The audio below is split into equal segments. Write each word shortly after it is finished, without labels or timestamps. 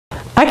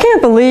I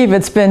can't believe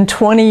it's been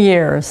 20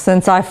 years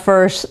since I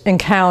first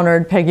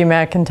encountered Peggy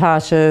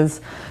McIntosh's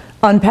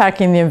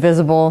Unpacking the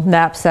Invisible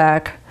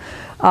Knapsack,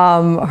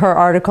 her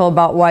article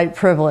about white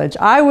privilege.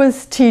 I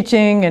was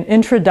teaching an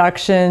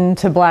introduction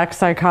to black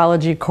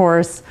psychology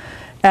course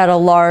at a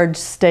large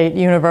state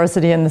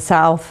university in the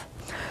South.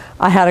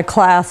 I had a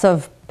class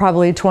of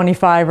probably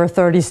 25 or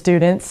 30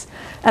 students,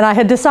 and I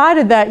had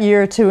decided that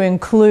year to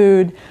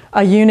include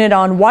a unit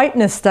on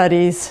whiteness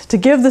studies to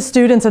give the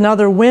students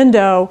another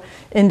window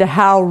into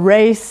how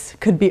race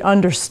could be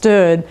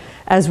understood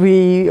as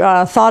we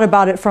thought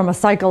about it from a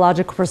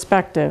psychological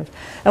perspective.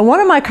 And one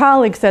of my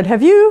colleagues said,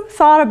 "Have you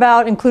thought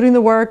about including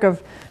the work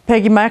of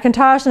Peggy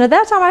McIntosh?" And at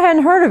that time I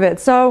hadn't heard of it.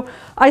 So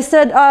I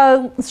said,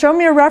 show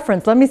me a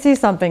reference, let me see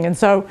something. And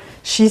so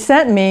she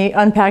sent me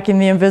Unpacking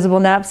the Invisible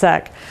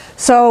Knapsack.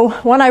 So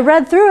when I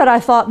read through it, I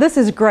thought, this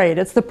is great.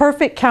 It's the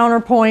perfect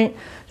counterpoint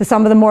to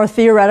some of the more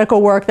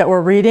theoretical work that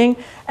we're reading.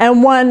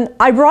 And when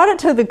I brought it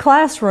to the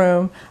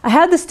classroom, I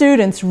had the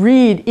students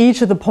read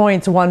each of the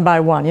points one by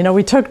one. You know,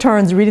 we took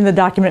turns reading the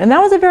document, and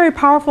that was a very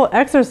powerful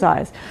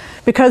exercise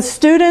because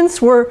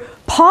students were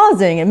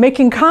pausing and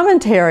making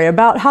commentary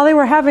about how they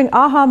were having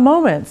aha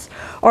moments,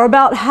 or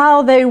about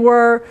how they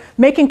were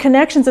making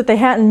connections that they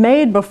hadn't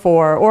made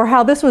before, or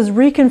how this was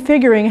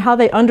reconfiguring how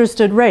they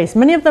understood race.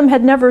 Many of them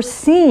had never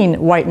seen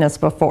whiteness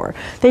before.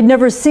 They'd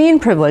never seen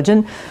privilege,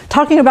 and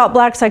talking about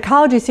black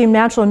psychology seemed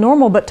natural and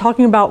normal, but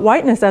talking about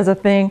whiteness as a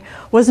thing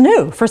was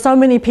new for so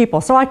many people.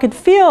 So I could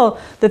feel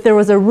that there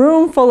was a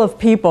room full of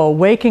people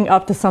waking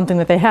up to something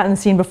that they hadn't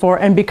seen before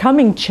and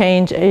becoming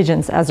change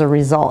agents as a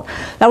result.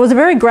 That was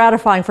very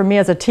gratifying for me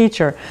as a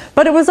teacher,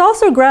 but it was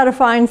also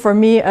gratifying for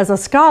me as a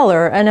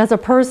scholar and as a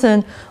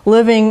person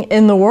living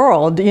in the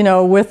world, you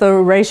know, with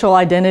a racial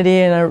identity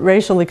and a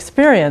racial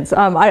experience.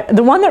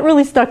 The one that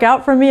really stuck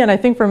out for me, and I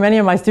think for many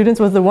of my students,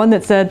 was the one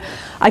that said,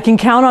 I can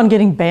count on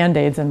getting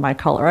Band-Aids in my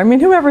color. I mean,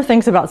 whoever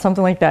thinks about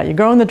something like that? You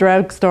go in the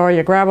drugstore,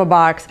 you grab a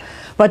box,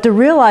 but to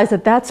realize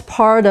that that's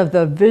part of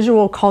the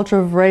visual culture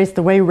of race,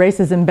 the way race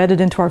is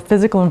embedded into our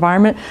physical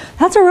environment,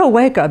 that's a real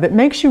wake-up. It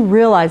makes you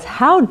realize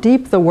how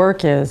deep the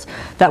work is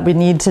that we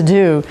need to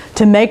do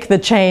to make the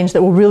change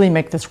that will really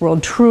make this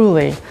world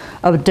truly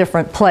a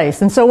different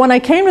place. And so when I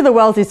came to the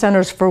Wellesley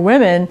Centers for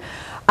Women,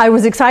 I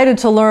was excited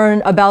to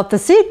learn about the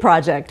SEED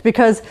project,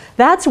 because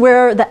that's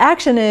where the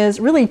action is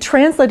really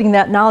translating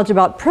that knowledge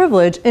about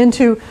privilege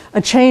into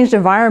a changed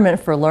environment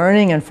for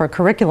learning and for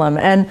curriculum.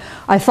 And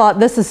I thought,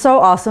 this is so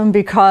awesome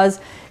because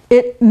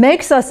it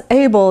makes us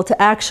able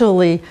to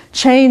actually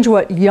change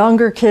what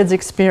younger kids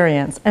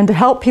experience and to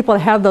help people to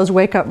have those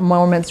wake-up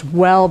moments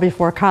well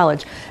before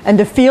college and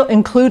to feel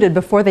included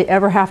before they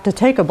ever have to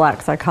take a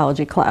black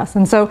psychology class.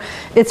 And so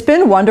it's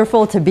been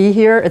wonderful to be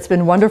here. It's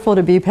been wonderful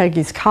to be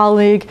Peggy's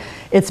colleague.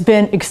 It's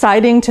been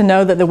exciting to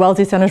know that the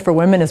Wellesley Centers for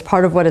Women is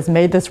part of what has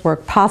made this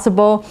work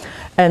possible.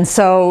 And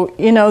so,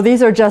 you know,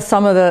 these are just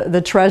some of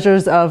the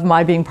treasures of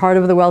my being part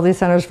of the Wellesley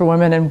Centers for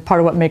Women and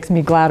part of what makes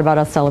me glad about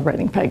us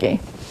celebrating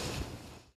Peggy.